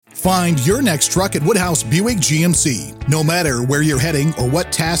Find your next truck at Woodhouse Buick GMC. No matter where you're heading or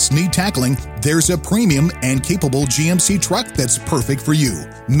what tasks need tackling, there's a premium and capable GMC truck that's perfect for you.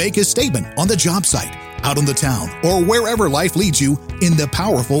 Make a statement on the job site, out on the town, or wherever life leads you in the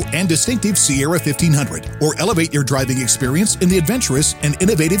powerful and distinctive Sierra 1500, or elevate your driving experience in the adventurous and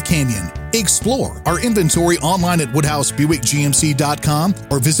innovative Canyon. Explore our inventory online at WoodhouseBuickGMC.com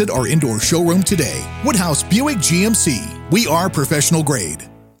or visit our indoor showroom today. Woodhouse Buick GMC. We are professional grade.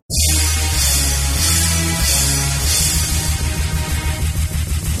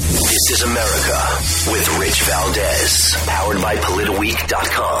 This is America with Rich Valdez, powered by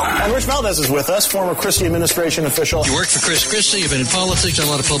PolitiWeek.com. And Rich Valdez is with us, former Christie administration official. You worked for Chris Christie, you've been in politics, done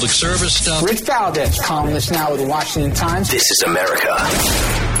a lot of public service stuff. Rich Valdez, columnist now with the Washington Times. This is America.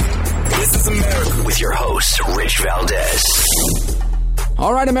 This is America with your host, Rich Valdez.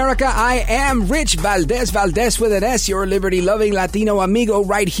 All right, America, I am Rich Valdez with an S, your liberty-loving Latino amigo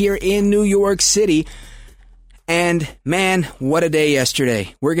right here in New York City. And, man, what a day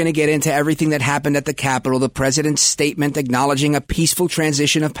yesterday. We're going to get into everything that happened at the Capitol, the president's statement acknowledging a peaceful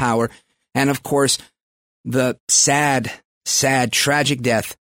transition of power, and, of course, the sad, tragic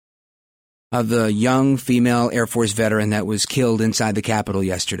death of the young female Air Force veteran that was killed inside the Capitol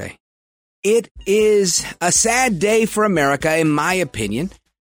yesterday. It is a sad day for America, in my opinion.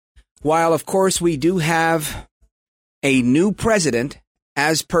 While, of course, we do have a new president,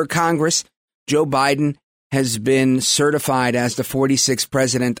 as per Congress, Joe Biden has been certified as the 46th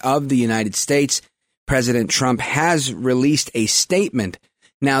president of the United States. President Trump has released a statement.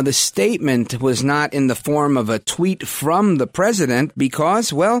 Now, the statement was not in the form of a tweet from the president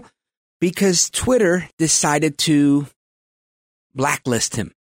because Twitter decided to blacklist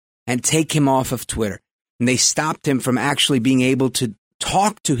him and take him off of Twitter. And they stopped him from actually being able to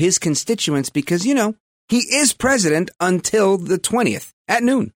talk to his constituents because, he is president until the 20th at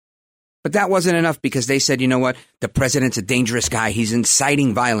noon. But that wasn't enough because they said, you know what? The president's a dangerous guy. He's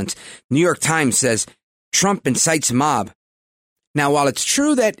inciting violence. New York Times says Trump incites mob. Now, while it's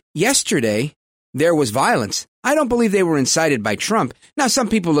true that yesterday there was violence, I don't believe they were incited by Trump. Now, some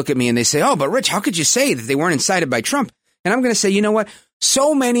people look at me and they say, oh, but Rich, how could you say that they weren't incited by Trump? And I'm going to say, you know what?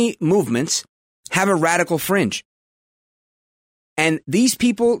 So many movements have a radical fringe. And these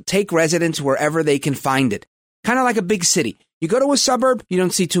people take residence wherever they can find it. Kind of like a big city. You go to a suburb, you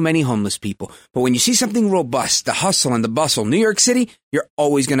don't see too many homeless people. But when you see something robust, the hustle and the bustle, New York City, you're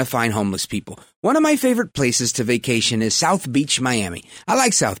always going to find homeless people. One of my favorite places to vacation is South Beach, Miami. I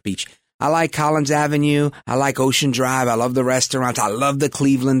like South Beach. I like Collins Avenue. I like Ocean Drive. I love the restaurants. I love the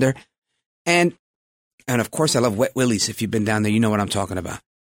Clevelander. And of course, I love Wet Willie's. If you've been down there, you know what I'm talking about.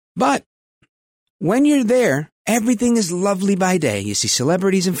 But when you're there, everything is lovely by day. You see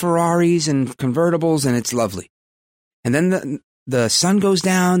celebrities and Ferraris and convertibles, and it's lovely. And then the sun goes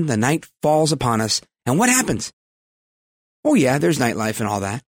down, the night falls upon us, and what happens? Oh yeah, there's nightlife and all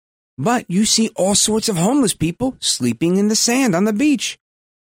that. But you see all sorts of homeless people sleeping in the sand on the beach.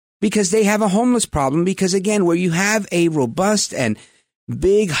 Because they have a homeless problem, because again, where you have a robust and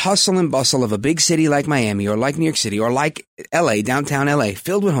big hustle and bustle of a big city like Miami, or like New York City, or like LA, downtown LA,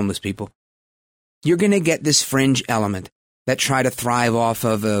 filled with homeless people, you're going to get this fringe element that try to thrive off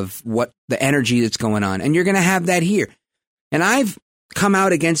of what the energy that's going on. And you're going to have that here. And I've come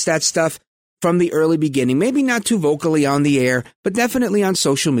out against that stuff from the early beginning, maybe not too vocally on the air, but definitely on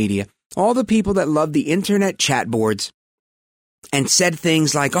social media. All the people that love the internet chat boards and said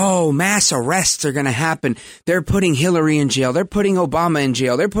things like, oh, mass arrests are going to happen. They're putting Hillary in jail. They're putting Obama in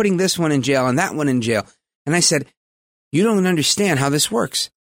jail. They're putting this one in jail and that one in jail. And I said, you don't understand how this works.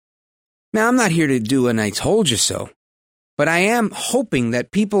 Now, I'm not here to do an I told you so. But I am hoping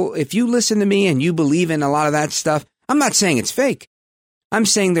that people, if you listen to me and you believe in a lot of that stuff, I'm not saying it's fake. I'm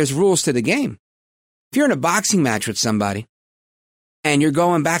saying there's rules to the game. If you're in a boxing match with somebody and you're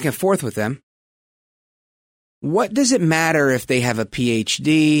going back and forth with them, what does it matter if they have a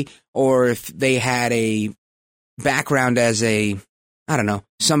PhD or if they had a background as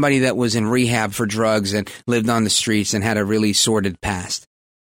somebody that was in rehab for drugs and lived on the streets and had a really sordid past?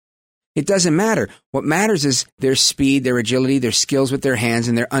 It doesn't matter. What matters is their speed, their agility, their skills with their hands,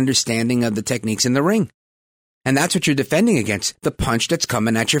 and their understanding of the techniques in the ring. And that's what you're defending against, the punch that's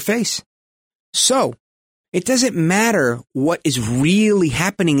coming at your face. So, it doesn't matter what is really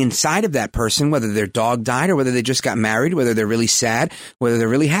happening inside of that person, whether their dog died or whether they just got married, whether they're really sad, whether they're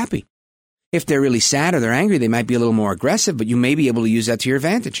really happy. If they're really sad or they're angry, they might be a little more aggressive, but you may be able to use that to your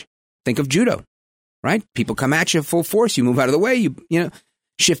advantage. Think of judo, right? People come at you full force, you move out of the way, you know,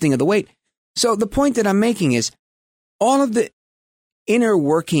 shifting of the weight. So the point that I'm making is all of the inner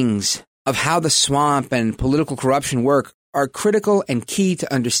workings of how the swamp and political corruption work are critical and key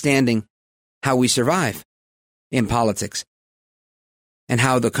to understanding how we survive in politics and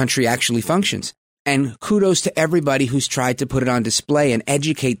how the country actually functions. And kudos to everybody who's tried to put it on display and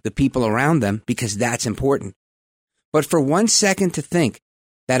educate the people around them, because that's important. But for 1 second to think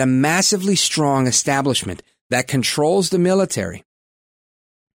that a massively strong establishment that controls the military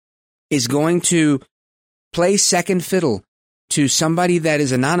is going to play second fiddle to somebody that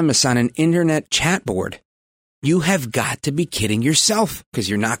is anonymous on an internet chat board, you have got to be kidding yourself, because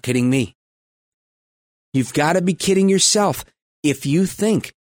you're not kidding me. You've got to be kidding yourself if you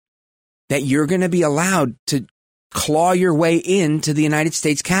think that you're going to be allowed to claw your way into the United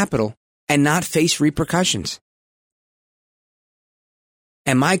States Capitol and not face repercussions.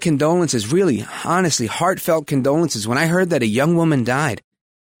 And my condolences, really, honestly, heartfelt condolences. When I heard that a young woman died,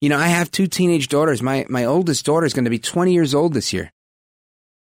 you know, I have 2 teenage daughters. My oldest daughter is going to be 20 years old this year.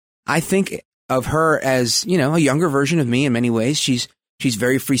 I think of her as, you know, a younger version of me in many ways. She's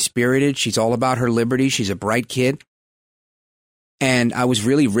very free-spirited. She's all about her liberty. She's a bright kid. And I was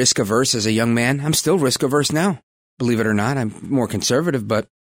really risk-averse as a young man. I'm still risk-averse now, believe it or not. I'm more conservative, but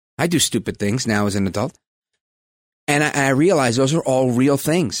I do stupid things now as an adult. And I realize those are all real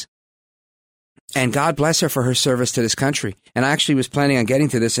things. And God bless her for her service to this country. And I actually was planning on getting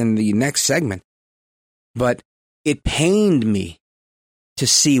to this in the next segment. But it pained me to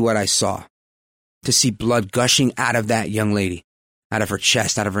see what I saw, to see blood gushing out of that young lady, out of her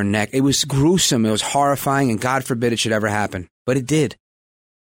chest, out of her neck. It was gruesome. It was horrifying, and God forbid it should ever happen. But it did.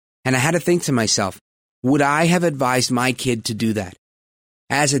 And I had to think to myself, would I have advised my kid to do that?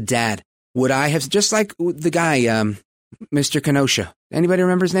 As a dad, would I have, just like the guy, Mr. Kenosha. Anybody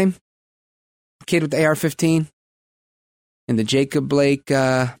remember his name? Kid with the AR-15 and the Jacob Blake.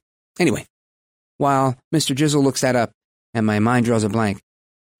 Anyway, while Mr. Jizzle looks that up and my mind draws a blank,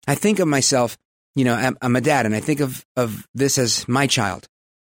 I think of myself, you know, I'm a dad, and I think of this as my child.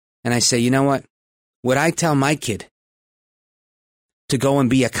 And I say, you know what? Would I tell my kid to go and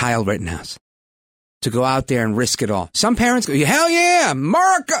be a Kyle Rittenhouse? To go out there and risk it all? Some parents go, hell yeah,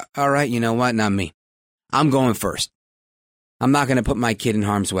 America! All right, you know what? Not me. I'm going first. I'm not going to put my kid in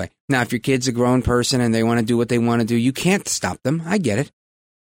harm's way. Now, if your kid's a grown person and they want to do what they want to do, you can't stop them. I get it.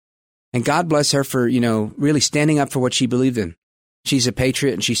 And God bless her for, you know, really standing up for what she believed in. She's a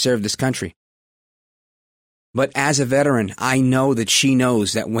patriot and she served this country. But as a veteran, I know that she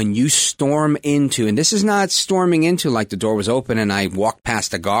knows that when you storm into, and this is not storming into like the door was open and I walked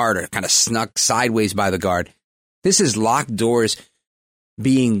past a guard or kind of snuck sideways by the guard. This is locked doors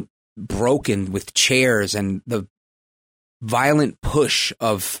being broken with chairs and the violent push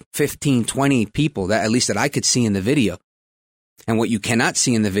of 15, 20 people, that at least that I could see in the video. And what you cannot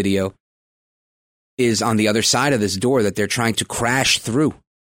see in the video is on the other side of this door that they're trying to crash through.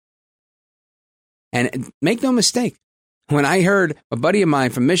 And make no mistake, when I heard a buddy of mine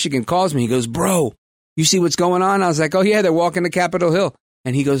from Michigan calls me, he goes, bro, you see what's going on? I was like, oh yeah, they're walking to Capitol Hill.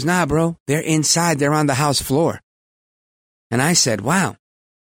 And he goes, nah, bro, they're inside. They're on the House floor. And I said, wow,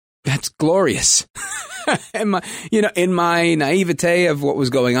 that's glorious. And in my naivete of what was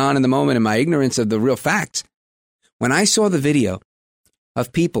going on in the moment and my ignorance of the real facts, when I saw the video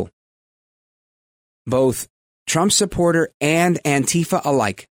of people, both Trump supporter and Antifa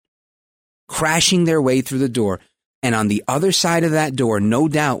alike, crashing their way through the door, and on the other side of that door, no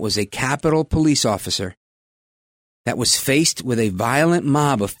doubt, was a Capitol police officer that was faced with a violent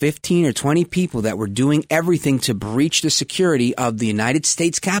mob of 15 or 20 people that were doing everything to breach the security of the United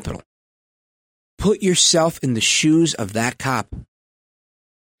States Capitol. Put yourself in the shoes of that cop.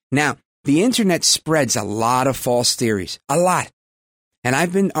 Now, the internet spreads a lot of false theories, a lot. And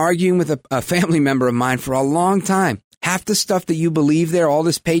I've been arguing with a family member of mine for a long time. Half the stuff that you believe there, all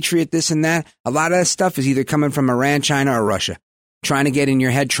this patriot, this and that, a lot of that stuff is either coming from Iran, China, or Russia, trying to get in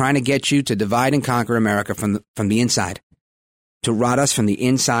your head, trying to get you to divide and conquer America from the inside, to rot us from the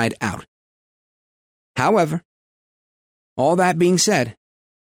inside out. However, all that being said,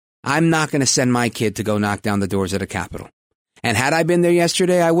 I'm not going to send my kid to go knock down the doors of the Capitol. And had I been there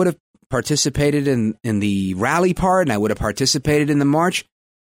yesterday, I would have participated in the rally part, and I would have participated in the march.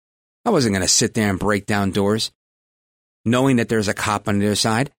 I wasn't going to sit there and break down doors, knowing that there's a cop on the other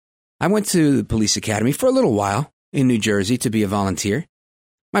side. I went to the police academy for a little while in New Jersey to be a volunteer.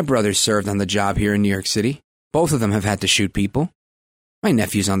 My brothers served on the job here in New York City. Both of them have had to shoot people. My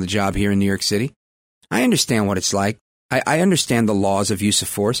nephew's on the job here in New York City. I understand what it's like. I understand the laws of use of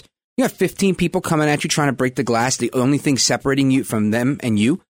force. You have 15 people coming at you trying to break the glass, the only thing separating you from them and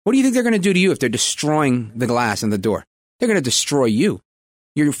you. What do you think they're going to do to you if they're destroying the glass and the door? They're going to destroy you.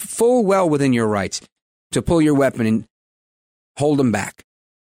 You're full well within your rights to pull your weapon and hold them back.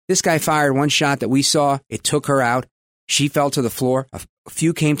 This guy fired one shot that we saw. It took her out. She fell to the floor. A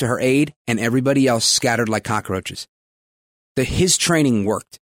few came to her aid, and everybody else scattered like cockroaches. His training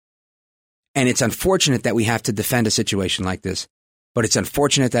worked. And it's unfortunate that we have to defend a situation like this, but it's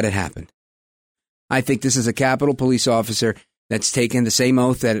unfortunate that it happened. I think this is a Capitol Police officer that's taken the same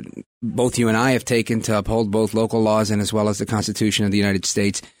oath that both you and I have taken to uphold both local laws and as well as the Constitution of the United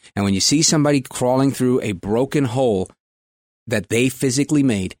States. And when you see somebody crawling through a broken hole that they physically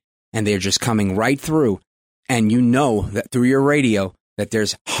made, and they're just coming right through, and you know that through your radio that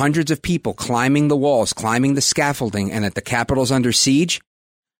there's hundreds of people climbing the walls, climbing the scaffolding, and that the Capitol's under siege,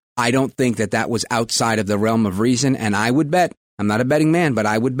 I don't think that that was outside of the realm of reason. And I would bet, I'm not a betting man, but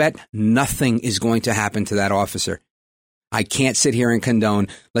I would bet nothing is going to happen to that officer. I can't sit here and condone,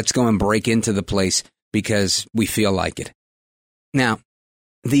 let's go and break into the place because we feel like it. Now,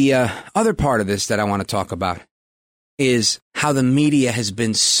 the other part of this that I want to talk about is how the media has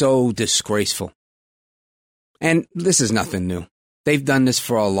been so disgraceful. And this is nothing new. They've done this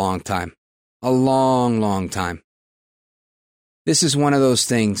for a long time. A long, long time. This is one of those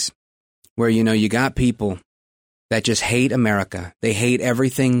things where, you got people that just hate America. They hate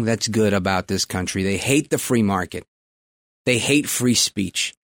everything that's good about this country. They hate the free market. They hate free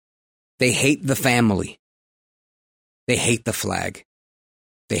speech. They hate the family. They hate the flag.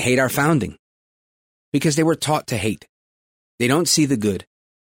 They hate our founding because they were taught to hate. They don't see the good.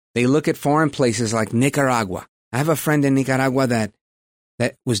 They look at foreign places like Nicaragua. I have a friend in Nicaragua that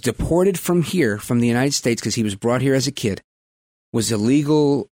was deported from here, from the United States, because he was brought here as a kid, was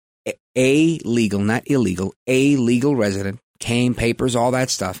illegal, not illegal, a legal resident, came, papers, all that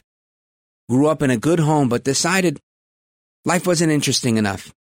stuff, grew up in a good home, but decided life wasn't interesting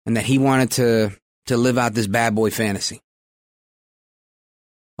enough and that he wanted to live out this bad boy fantasy.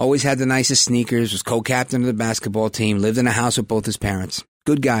 Always had the nicest sneakers, was co-captain of the basketball team, lived in a house with both his parents.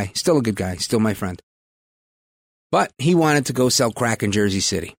 Good guy, still a good guy, still my friend. But he wanted to go sell crack in Jersey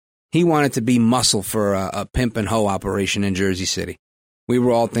City. He wanted to be muscle for a pimp and hoe operation in Jersey City. We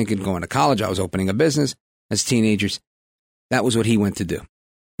were all thinking going to college. I was opening a business as teenagers. That was what he went to do.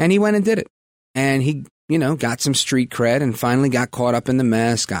 And he went and did it. And he, got some street cred and finally got caught up in the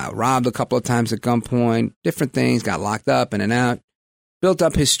mess, got robbed a couple of times at gunpoint, different things, got locked up in and out, built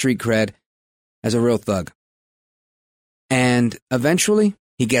up his street cred as a real thug. And eventually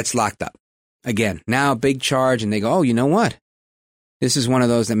he gets locked up. Again, now a big charge, and they go, oh, you know what? This is one of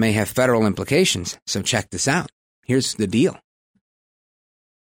those that may have federal implications, so check this out. Here's the deal.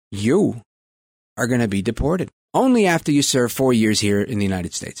 You are going to be deported only after you serve 4 years here in the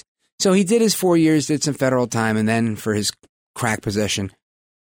United States. So he did his 4 years, did some federal time, and then for his crack possession,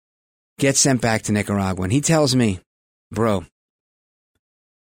 gets sent back to Nicaragua. And he tells me, bro,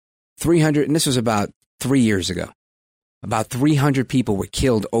 300, and this was about 3 years ago, about 300 people were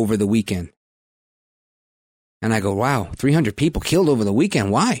killed over the weekend. And I go, wow, 300 people killed over the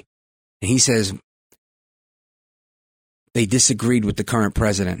weekend. Why? And he says, they disagreed with the current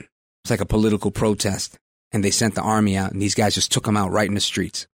president. It's like a political protest. And they sent the army out, and these guys just took them out right in the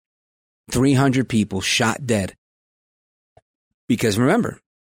streets. 300 people shot dead. Because remember,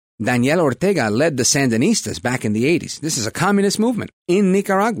 Daniel Ortega led the Sandinistas back in the 80s. This is a communist movement in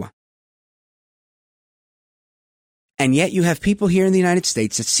Nicaragua. And yet you have people here in the United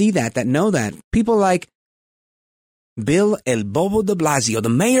States that see that know that. People like Bill El Bobo de Blasio, the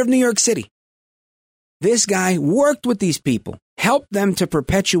mayor of New York City. This guy worked with these people, helped them to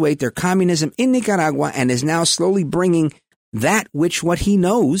perpetuate their communism in Nicaragua, and is now slowly bringing what he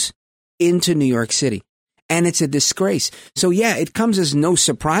knows into New York City. And it's a disgrace. So yeah, it comes as no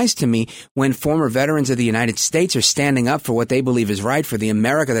surprise to me when former veterans of the United States are standing up for what they believe is right, for the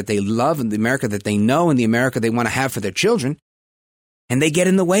America that they love and the America that they know and the America they want to have for their children. And they get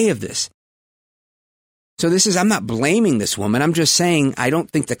in the way of this. So I'm not blaming this woman. I'm just saying I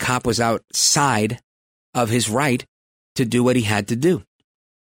don't think the cop was outside of his right to do what he had to do,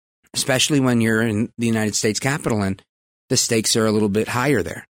 especially when you're in the United States Capitol and the stakes are a little bit higher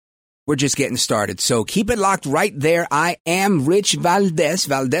there. We're just getting started. So keep it locked right there. I am Rich Valdez,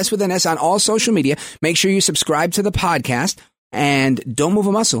 Valdez with an S on all social media. Make sure you subscribe to the podcast and don't move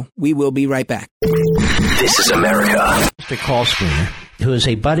a muscle. We will be right back. This is America. Mr. Call Screener, who is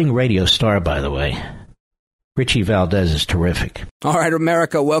a budding radio star, by the way. Richie Valdez is terrific. All right,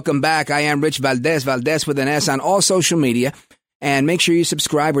 America, welcome back. I am Rich Valdez, Valdez with an S on all social media. And make sure you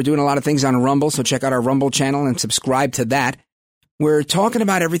subscribe. We're doing a lot of things on Rumble, so check out our Rumble channel and subscribe to that. We're talking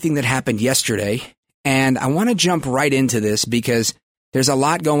about everything that happened yesterday, and I want to jump right into this because there's a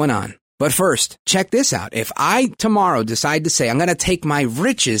lot going on. But first, check this out. If I tomorrow decide to say I'm going to take my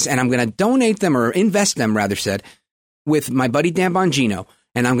riches and I'm going to donate them or invest them, rather said, with my buddy Dan Bongino,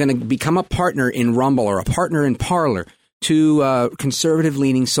 and I'm going to become a partner in Rumble or a partner in Parler, to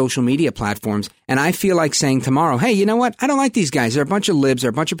conservative-leaning social media platforms, and I feel like saying tomorrow, hey, you know what? I don't like these guys. They're a bunch of libs. They're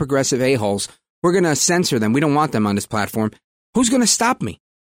a bunch of progressive a-holes. We're going to censor them. We don't want them on this platform. Who's going to stop me?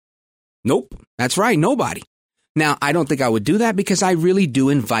 Nope. That's right. Nobody. Now, I don't think I would do that because I really do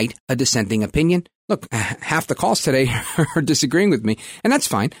invite a dissenting opinion. Look, half the calls today are disagreeing with me, and that's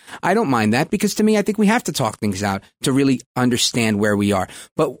fine. I don't mind that because to me, I think we have to talk things out to really understand where we are.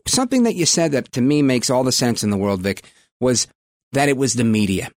 But something that you said that to me makes all the sense in the world, Vic, was that it was the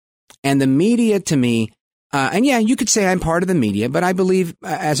media. And the media to me, and yeah, you could say I'm part of the media, but I believe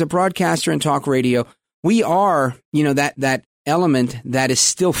as a broadcaster and talk radio, we are, that element that is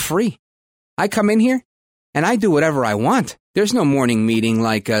still free. I come in here and I do whatever I want. There's no morning meeting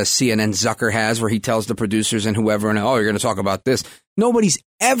like CNN Zucker has where he tells the producers and whoever, and you're going to talk about this. Nobody's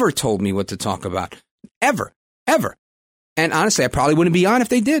ever told me what to talk about. Ever. And honestly, I probably wouldn't be on if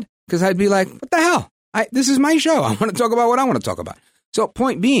they did because I'd be like, what the hell? This is my show. I want to talk about what I want to talk about. So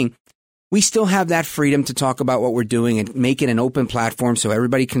point being, we still have that freedom to talk about what we're doing and make it an open platform so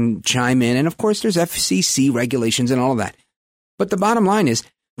everybody can chime in. And of course, there's FCC regulations and all of that. But the bottom line is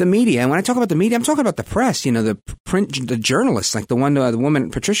the media. And when I talk about the media, I'm talking about the press, the print, the journalists, like the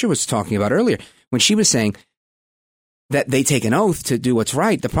woman Patricia was talking about earlier, when she was saying that they take an oath to do what's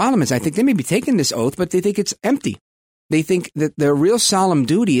right. The problem is I think they may be taking this oath, but they think it's empty. They think that their real solemn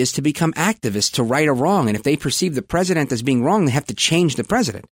duty is to become activists, to right a wrong. And if they perceive the president as being wrong, they have to change the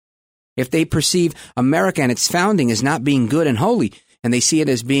president. If they perceive America and its founding as not being good and holy, and they see it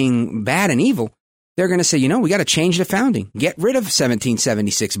as being bad and evil, they're going to say, we got to change the founding. Get rid of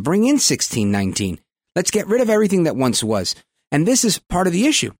 1776. Bring in 1619. Let's get rid of everything that once was. And this is part of the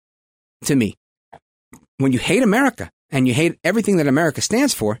issue to me. When you hate America and you hate everything that America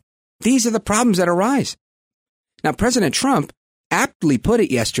stands for, these are the problems that arise. Now, President Trump aptly put it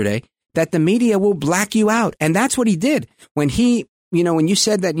yesterday that the media will black you out. And that's what he did. When when you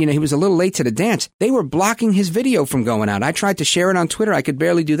said that, he was a little late to the dance, they were blocking his video from going out. I tried to share it on Twitter. I could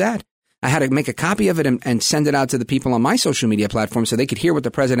barely do that. I had to make a copy of it and send it out to the people on my social media platform so they could hear what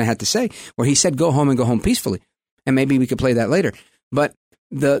the president had to say, where he said, go home and go home peacefully. And maybe we could play that later. But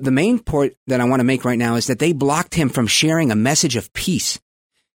the main point that I want to make right now is that they blocked him from sharing a message of peace.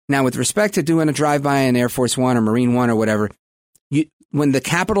 Now, with respect to doing a drive-by in Air Force One or Marine One or whatever, when the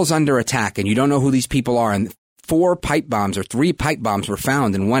Capitol's under attack and you don't know who these people are, and 4 pipe bombs or 3 pipe bombs were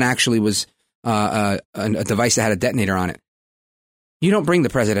found, and one actually was a device that had a detonator on it, you don't bring the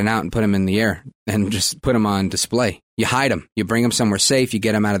president out and put him in the air and just put him on display. You hide him. You bring him somewhere safe. You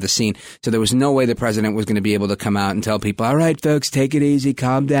get him out of the scene. So there was no way the president was going to be able to come out and tell people, all right, folks, take it easy,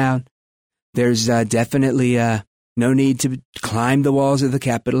 calm down. There's definitely no need to climb the walls of the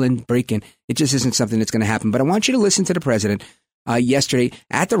Capitol and break in. It just isn't something that's going to happen. But I want you to listen to the president yesterday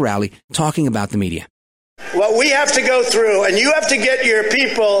at the rally talking about the media. What we have to go through, and you have to get your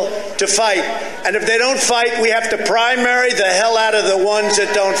people to fight. And if they don't fight, we have to primary the hell out of the ones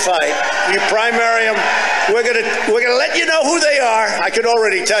that don't fight. You primary them. We're gonna let you know who they are. I could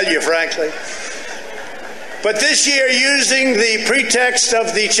already tell you, frankly. But this year, using the pretext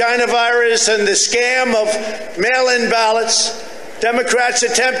of the China virus and the scam of mail-in ballots, Democrats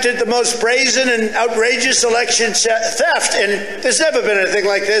attempted the most brazen and outrageous election theft, and there's never been anything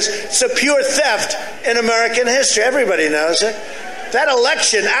like this. It's a pure theft in American history. Everybody knows it. That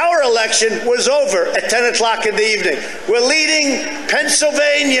election, our election, was over at 10 o'clock in the evening. We're leading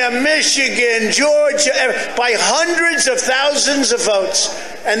Pennsylvania, Michigan, Georgia by hundreds of thousands of votes.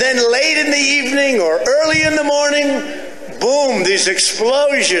 And then late in the evening or early in the morning, boom, these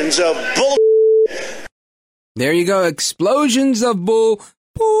explosions of bull. There you go. Explosions of bull.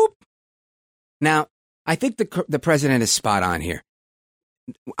 Boop. Now, I think the president is spot on here.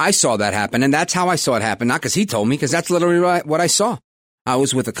 I saw that happen, and that's how I saw it happen. Not because he told me, because that's literally what I saw. I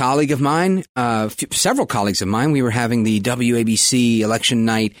was with a colleague of mine, several colleagues of mine. We were having the WABC election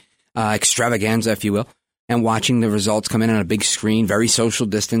night extravaganza, if you will, and watching the results come in on a big screen, very social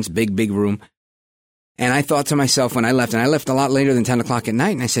distance, big room. And I thought to myself when I left, and I left a lot later than 10 o'clock at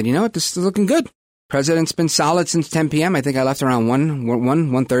night, and I said, you know what, this is looking good. President's been solid since 10 p.m. I think I left around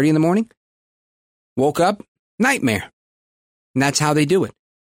 1:30 in the morning. Woke up, nightmare. And that's how they do it.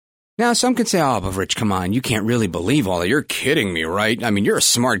 Now, some could say, oh, but Rich, come on, you can't really believe all that. You're kidding me, right? I mean, you're a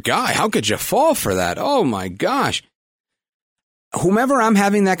smart guy. How could you fall for that? Oh, my gosh. Whomever I'm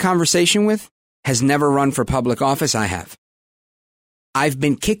having that conversation with has never run for public office. I have. I've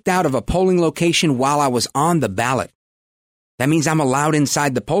been kicked out of a polling location while I was on the ballot. That means I'm allowed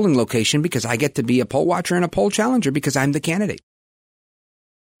inside the polling location because I get to be a poll watcher and a poll challenger because I'm the candidate.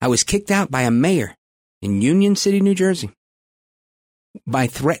 I was kicked out by a mayor in Union City, New Jersey. by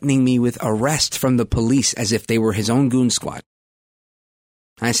threatening me with arrest from the police as if they were his own goon squad.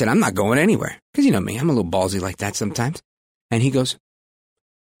 I said, I'm not going anywhere. Because you know me, I'm a little ballsy like that sometimes. And he goes,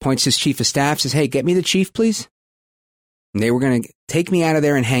 points his chief of staff, says, hey, get me the chief, please. And they were going to take me out of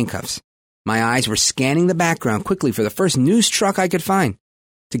there in handcuffs. My eyes were scanning the background quickly for the first news truck I could find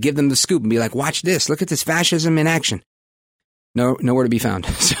to give them the scoop and be like, watch this. Look at this fascism in action. No, nowhere to be found.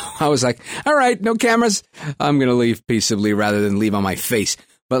 So I was like, all right, no cameras. I'm going to leave peaceably rather than leave on my face.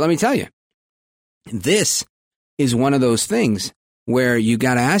 But let me tell you, this is one of those things where you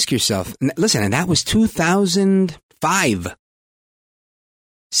got to ask yourself, listen, and that was 2005,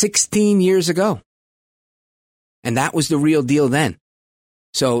 16 years ago. And that was the real deal then.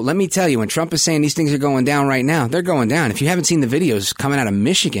 So let me tell you, when Trump is saying these things are going down right now, they're going down. If you haven't seen the videos coming out of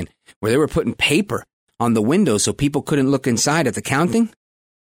Michigan where they were putting paper on the windows so people couldn't look inside at the counting,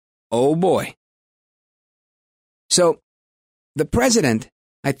 oh boy. So the president,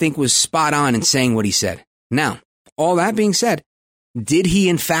 I think, was spot on in saying what he said. Now, all that being said, did he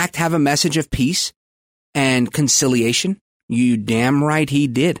in fact have a message of peace and conciliation? You damn right he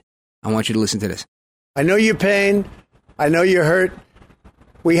did. I want you to listen to this. I know your pain. I know you're hurt.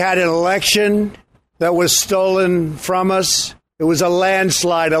 We had an election that was stolen from us. It was a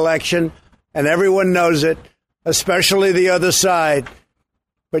landslide election, and everyone knows it, especially the other side.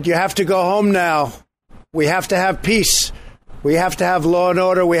 But you have to go home now. We have to have peace. We have to have law and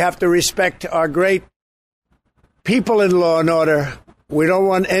order. We have to respect our great people in law and order. We don't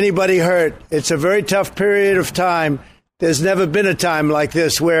want anybody hurt. It's a very tough period of time. There's never been a time like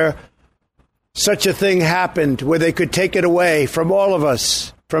this where such a thing happened, where they could take it away from all of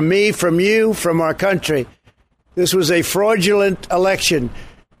us, from me, from you, from our country. This was a fraudulent election,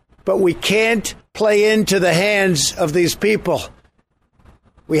 but we can't play into the hands of these people.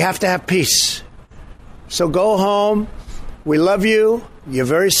 We have to have peace. So go home. We love you. You're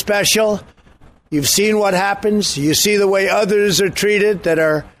very special. You've seen what happens. You see the way others are treated that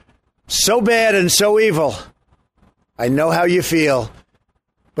are so bad and so evil. I know how you feel.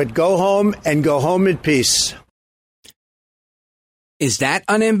 But go home and go home in peace. Is that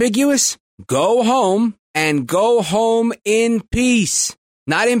unambiguous? Go home and go home in peace.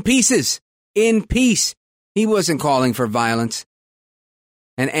 Not in pieces. In peace. He wasn't calling for violence.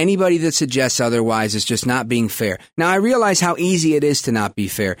 And anybody that suggests otherwise is just not being fair. Now, I realize how easy it is to not be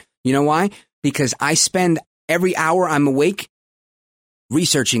fair. You know why? Because I spend every hour I'm awake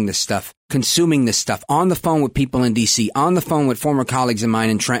researching this stuff, consuming this stuff, on the phone with people in D.C., on the phone with former colleagues of mine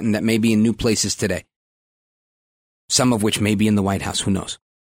in Trenton that may be in new places today, some of which may be in the White House, who knows.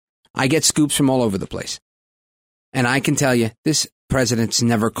 I get scoops from all over the place. And I can tell you, this president's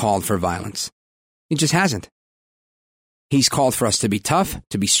never called for violence. He just hasn't. He's called for us to be tough,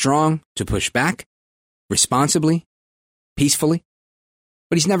 to be strong, to push back, responsibly, peacefully.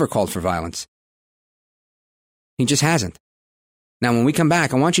 But he's never called for violence. He just hasn't. Now, when we come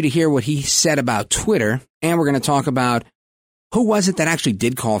back, I want you to hear what he said about Twitter, and we're going to talk about who was it that actually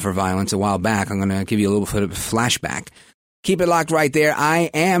did call for violence a while back. I'm going to give you a little bit of a flashback. Keep it locked right there.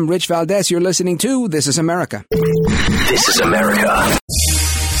 I am Rich Valdez. You're listening to This is America. This is America.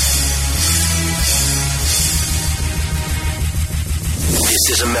 This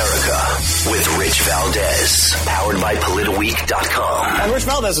is America with Rich Valdez, powered by PolitiWeek.com. And Rich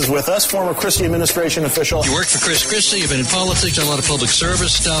Valdez is with us, former Christie administration official. You worked for Chris Christie. You've been in politics, done a lot of public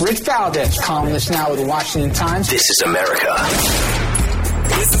service stuff. Rich Valdez, columnist now with the Washington Times. This is America.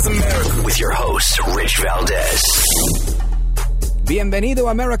 This is America with your host, Rich Valdez. Bienvenido,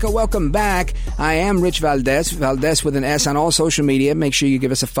 America. Welcome back. I am Rich Valdez, Valdez with an S on all social media. Make sure you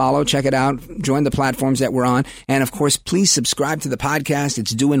give us a follow. Check it out. Join the platforms that we're on. And, of course, please subscribe to the podcast.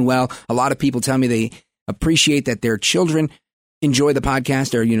 It's doing well. A lot of people tell me they appreciate that their children enjoy the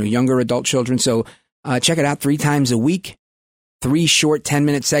podcast, or, younger adult children. So check it out 3 times a week, 3 short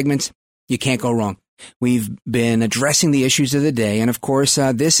 10-minute segments. You can't go wrong. We've been addressing the issues of the day. And, of course,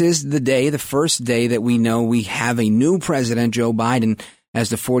 this is the day, the first day that we know we have a new president, Joe Biden, as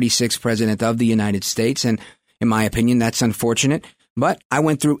the 46th president of the United States. And in my opinion, that's unfortunate. But I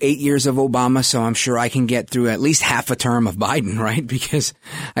went through 8 years of Obama, so I'm sure I can get through at least half a term of Biden, right? Because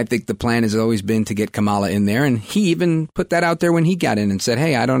I think the plan has always been to get Kamala in there. And he even put that out there when he got in and said,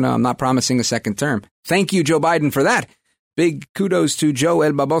 hey, I don't know, I'm not promising a second term. Thank you, Joe Biden, for that. Big kudos to Joe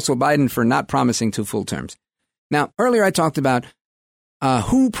El Baboso Biden for not promising 2 full terms. Now, earlier I talked about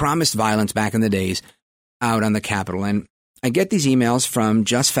who promised violence back in the days out on the Capitol. And I get these emails from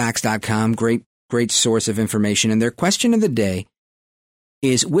justfacts.com, great source of information. And their question of the day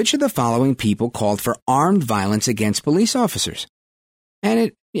is, which of the following people called for armed violence against police officers? And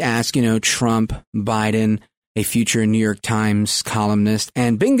it asks, Trump, Biden, a future New York Times columnist.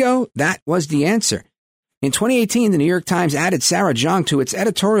 And bingo, that was the answer. In 2018, the New York Times added Sarah Jeong to its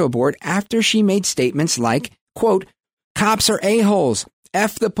editorial board after she made statements like, quote, "Cops are a-holes.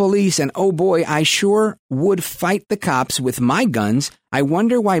 F the police, and oh boy, I sure would fight the cops with my guns. I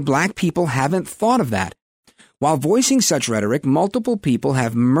wonder why black people haven't thought of that." While voicing such rhetoric, multiple people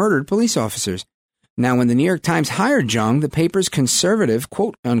have murdered police officers. Now, when the New York Times hired Jeong, the paper's conservative,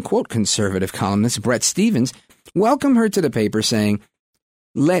 quote-unquote conservative columnist, Bret Stephens, welcomed her to the paper, saying,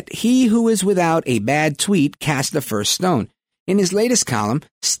 "Let he who is without a bad tweet cast the first stone." In his latest column,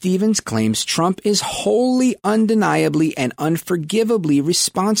 Stephens claims Trump is wholly, undeniably, and unforgivably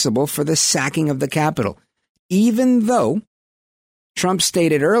responsible for the sacking of the Capitol, even though Trump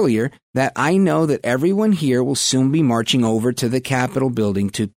stated earlier that "I know that everyone here will soon be marching over to the Capitol building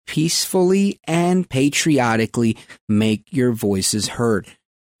to peacefully and patriotically make your voices heard."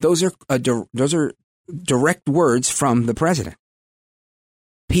 Those are direct words from the president.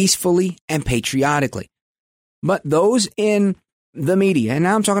 Peacefully and patriotically. But those in the media, and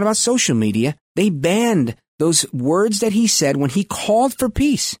now I'm talking about social media, they banned those words that he said when he called for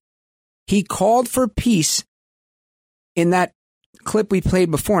peace. He called for peace in that clip we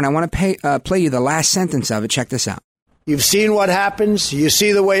played before, and I want to play you the last sentence of it. Check this out. You've seen what happens. You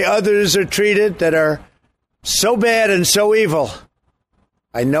see the way others are treated that are so bad and so evil.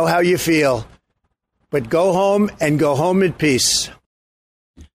 I know how you feel. But go home and go home in peace.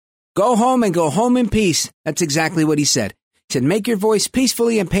 Go home and go home in peace. That's exactly what he said. He said, make your voice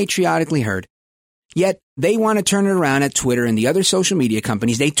peacefully and patriotically heard. Yet they want to turn it around at Twitter and the other social media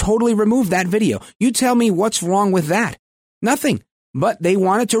companies. They totally removed that video. You tell me what's wrong with that. Nothing. But they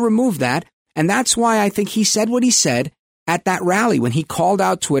wanted to remove that. And that's why I think he said what he said at that rally when he called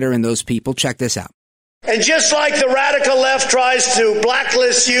out Twitter and those people. Check this out. And just like the radical left tries to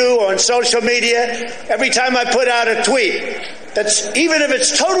blacklist you on social media, every time I put out a tweet, that's even if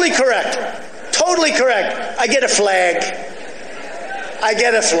it's totally correct, I get a flag.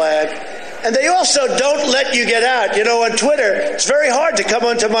 And they also don't let you get out. You know, on Twitter, it's very hard to come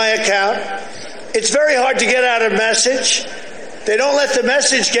onto my account. It's very hard to get out a message. They don't let the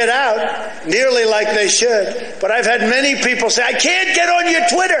message get out nearly like they should. But I've had many people say, I can't get on your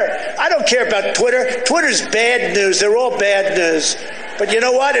Twitter. I don't care about Twitter. Twitter's bad news. They're all bad news. But you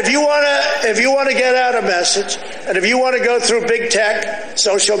know what? If you want to get out a message, and if you want to go through big tech,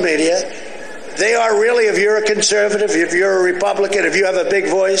 social media, they are really, if you're a conservative, if you're a Republican, if you have a big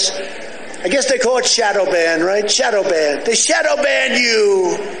voice, I guess they call it shadow ban, right? Shadow ban. They shadow ban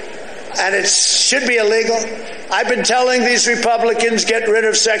you. And it should be illegal. I've been telling these Republicans, get rid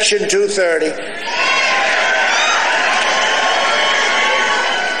of Section 230.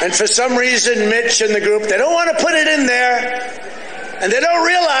 And for some reason, Mitch and the group, they don't want to put it in there. And they don't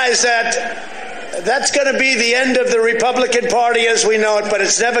realize that that's going to be the end of the Republican Party as we know it, but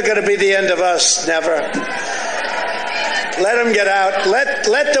it's never going to be the end of us. Never. Let them get out.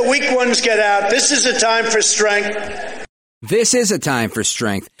 Let the weak ones get out. This is a time for strength. This is a time for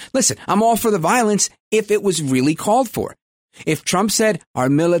strength. Listen, I'm all for the violence if it was really called for. If Trump said, our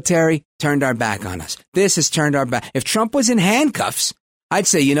military turned our back on us, this has turned our back. If Trump was in handcuffs, I'd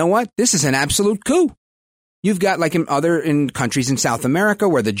say, you know what? This is an absolute coup. You've got like in countries in South America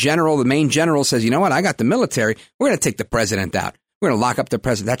where the main general says, you know what? I got the military. We're going to take the president out. We're going to lock up the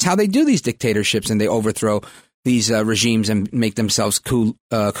president. That's how they do these dictatorships, and they overthrow these regimes and make themselves coup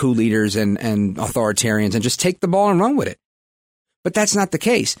leaders and authoritarians and just take the ball and run with it. But that's not the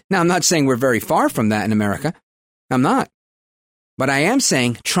case. Now, I'm not saying we're very far from that in America. I'm not. But I am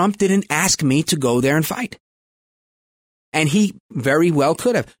saying Trump didn't ask me to go there and fight. And he very well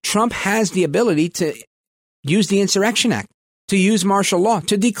could have. Trump has the ability to use the Insurrection Act, to use martial law,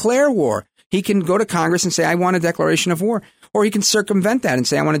 to declare war. He can go to Congress and say, I want a declaration of war. Or he can circumvent that and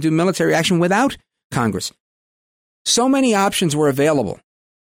say, I want to do military action without Congress. So many options were available.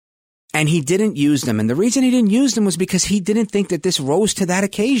 And he didn't use them. And the reason he didn't use them was because he didn't think that this rose to that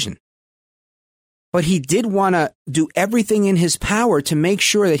occasion. But he did want to do everything in his power to make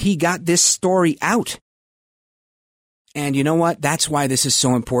sure that he got this story out. And you know what? That's why this is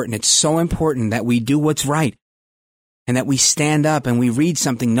so important. It's so important that we do what's right. And that we stand up and we read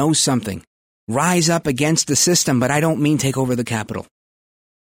something, know something. Rise up against the system, but I don't mean take over the Capitol.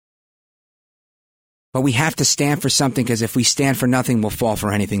 But we have to stand for something, because if we stand for nothing, we'll fall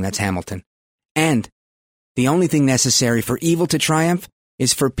for anything. That's Hamilton. And the only thing necessary for evil to triumph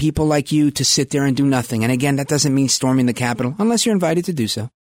is for people like you to sit there and do nothing. And again, that doesn't mean storming the Capitol, unless you're invited to do so.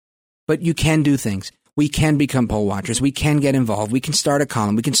 But you can do things. We can become poll watchers. We can get involved. We can start a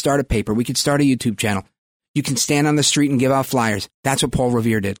column. We can start a paper. We can start a YouTube channel. You can stand on the street and give out flyers. That's what Paul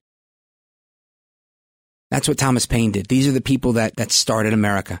Revere did. That's what Thomas Paine did. These are the people that started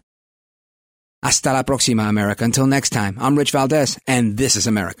America. Hasta la próxima, America. Until next time, I'm Rich Valdez, and this is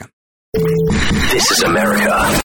America. This is America.